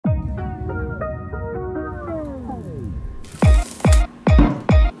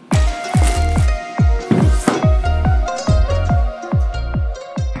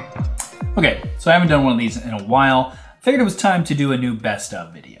So I haven't done one of these in a while. Figured it was time to do a new best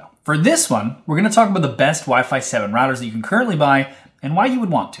of video. For this one, we're gonna talk about the best Wi-Fi 7 routers that you can currently buy and why you would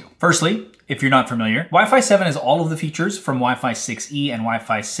want to. Firstly, if you're not familiar, Wi-Fi 7 has all of the features from Wi-Fi 6E and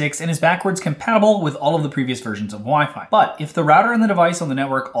Wi-Fi 6 and is backwards compatible with all of the previous versions of Wi-Fi. But if the router and the device on the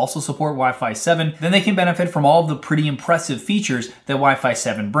network also support Wi-Fi 7, then they can benefit from all of the pretty impressive features that Wi-Fi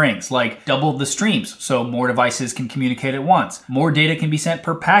 7 brings, like double the streams, so more devices can communicate at once. More data can be sent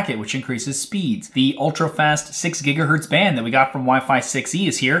per packet, which increases speeds. The ultra-fast 6 GHz band that we got from Wi-Fi 6E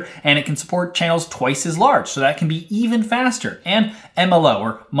is here, and it can support channels twice as large, so that can be even faster. And MLO,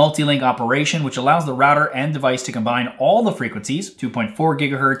 or multi-link operation, which allows the router and device to combine all the frequencies, 2.4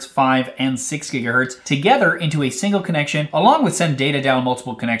 GHz, 5, and 6 GHz, together into a single connection, along with send data down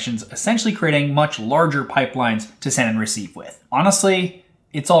multiple connections, essentially creating much larger pipelines to send and receive with. Honestly,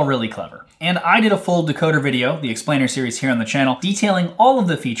 it's all really clever. And I did a full decoder video, the explainer series here on the channel, detailing all of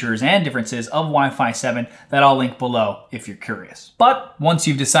the features and differences of Wi-Fi 7 that I'll link below if you're curious. But once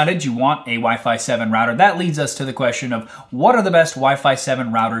you've decided you want a Wi-Fi 7 router, that leads us to the question of what are the best Wi-Fi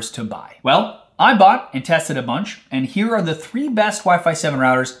 7 routers to buy? Well, I bought and tested a bunch, and here are the 3 best Wi-Fi 7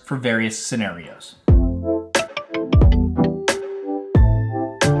 routers for various scenarios.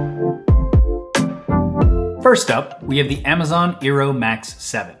 First up, we have the Amazon Eero Max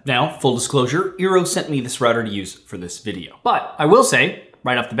 7. Now, full disclosure, Eero sent me this router to use for this video. But I will say,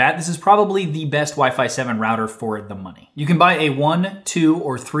 right off the bat, this is probably the best Wi-Fi 7 router for the money. You can buy a 1, 2,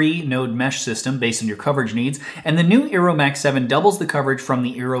 or 3 node mesh system based on your coverage needs, and the new Eero Max 7 doubles the coverage from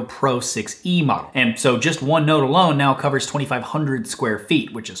the Eero Pro 6E model. And so just one node alone now covers 2,500 square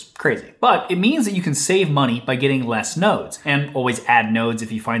feet, which is crazy. But it means that you can save money by getting less nodes, and always add nodes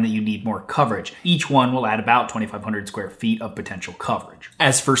if you find that you need more coverage. Each one will add about 2,500 square feet of potential coverage.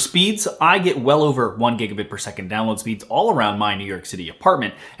 As for speeds, I get well over 1 gigabit per second download speeds all around my New York City apartment,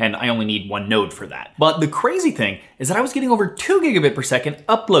 and I only need 1 node for that. But the crazy thing is that I was getting over 2 gigabit per second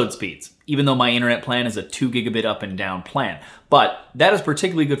upload speeds, even though my internet plan is a 2 gigabit up and down plan. But that is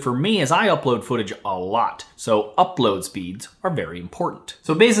particularly good for me as I upload footage a lot, so upload speeds are very important.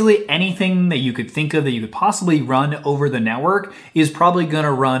 So basically anything that you could think of that you could possibly run over the network is probably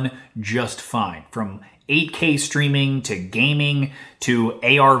gonna run just fine, from 8K streaming to gaming to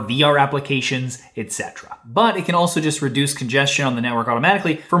AR, VR applications, etc. But it can also just reduce congestion on the network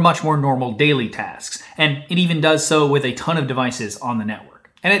automatically for much more normal daily tasks. And it even does so with a ton of devices on the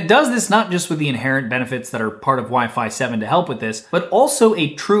network. And it does this not just with the inherent benefits that are part of Wi-Fi 7 to help with this, but also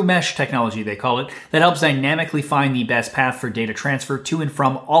a true mesh technology, they call it, that helps dynamically find the best path for data transfer to and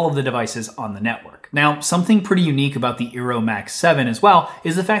from all of the devices on the network. Now, something pretty unique about the Eero Max 7 as well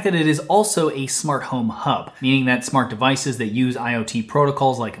is the fact that it is also a smart home hub, meaning that smart devices that use IoT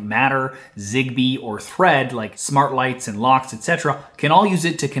protocols like Matter, Zigbee, or Thread, like smart lights and locks, etc., can all use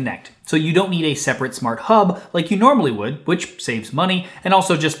it to connect. So you don't need a separate smart hub like you normally would, which saves money and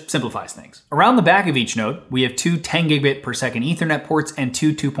also just simplifies things. Around the back of each node, we have 2 10 gigabit per second Ethernet ports and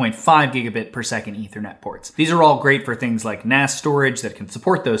 2 2.5 gigabit per second Ethernet ports. These are all great for things like NAS storage that can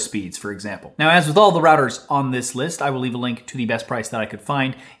support those speeds, for example. Now, as with all the routers on this list, I will leave a link to the best price that I could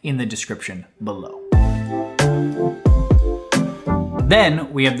find in the description below.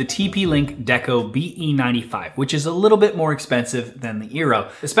 Then we have the TP-Link Deco BE95, which is a little bit more expensive than the Eero,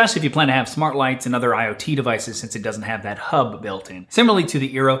 especially if you plan to have smart lights and other IoT devices since it doesn't have that hub built in. Similarly to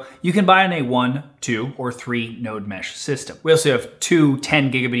the Eero, you can buy in a 1, 2, or 3 node mesh system. We also have 2 10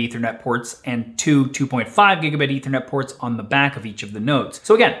 gigabit Ethernet ports and 2 2.5 gigabit Ethernet ports on the back of each of the nodes.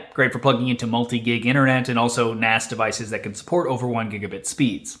 So again, great for plugging into multi-gig internet and also NAS devices that can support over 1 gigabit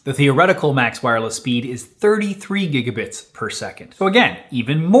speeds. The theoretical max wireless speed is 33 gigabits per second. So again,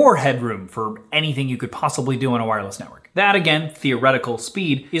 even more headroom for anything you could possibly do on a wireless network. That, again, theoretical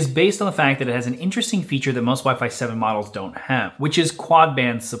speed, is based on the fact that it has an interesting feature that most Wi-Fi 7 models don't have, which is quad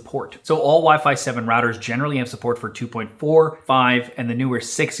band support. So all Wi-Fi 7 routers generally have support for 2.4, 5, and the newer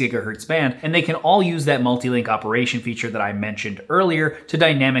 6 gigahertz band, and they can all use that multi-link operation feature that I mentioned earlier to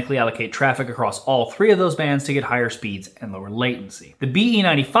dynamically allocate traffic across all 3 of those bands to get higher speeds and lower latency. The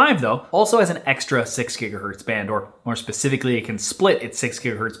BE95, though, also has an extra 6 gigahertz band, or more specifically, it can split its 6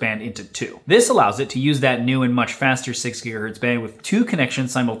 gigahertz band into 2. This allows it to use that new and much faster 6 gigahertz band with 2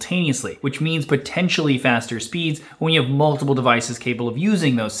 connections simultaneously, which means potentially faster speeds when you have multiple devices capable of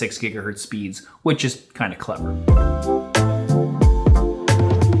using those 6 gigahertz speeds, which is kind of clever.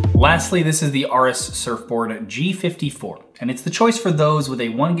 Lastly, this is the Aorus Surfboard G54. And it's the choice for those with a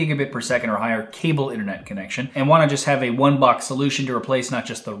 1 gigabit per second or higher cable internet connection and want to just have a one-box solution to replace not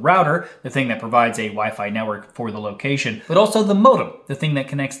just the router, the thing that provides a Wi-Fi network for the location, but also the modem, the thing that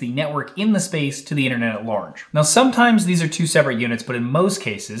connects the network in the space to the internet at large. Now, sometimes these are two separate units, but in most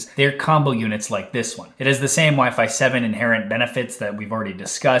cases, they're combo units like this one. It has the same Wi-Fi 7 inherent benefits that we've already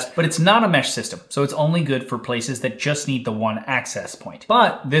discussed, but it's not a mesh system, so it's only good for places that just need the one access point.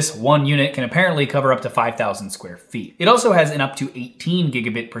 But this one unit can apparently cover up to 5,000 square feet. It also has an up to 18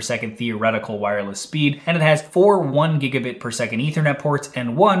 gigabit per second theoretical wireless speed, and it has 4 1 gigabit per second Ethernet ports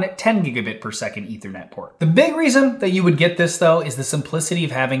and 1 10 gigabit per second Ethernet port. The big reason that you would get this though is the simplicity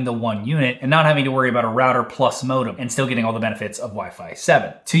of having the one unit and not having to worry about a router plus modem and still getting all the benefits of Wi-Fi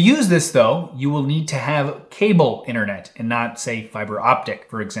 7. To use this though, you will need to have cable internet and not say fiber optic,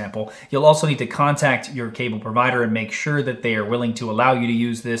 for example. You'll also need to contact your cable provider and make sure that they are willing to allow you to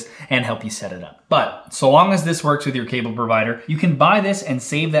use this and help you set it up. But so long as this works with your cable provider, you can buy this and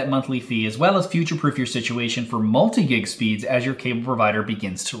save that monthly fee as well as future-proof your situation for multi-gig speeds as your cable provider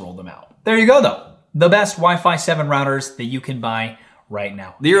begins to roll them out. There you go though. The best Wi-Fi 7 routers that you can buy right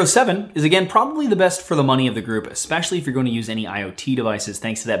now. The Eero 7 is again probably the best for the money of the group, especially if you're going to use any IoT devices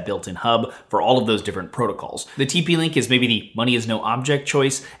thanks to that built-in hub for all of those different protocols. The TP-Link is maybe the money is no object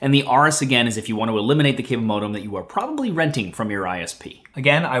choice, and the RS again is if you want to eliminate the cable modem that you are probably renting from your ISP.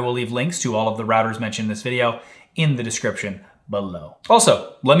 Again, I will leave links to all of the routers mentioned in this video in the description below.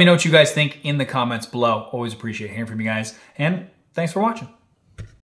 Also, let me know what you guys think in the comments below. Always appreciate hearing from you guys, and thanks for watching.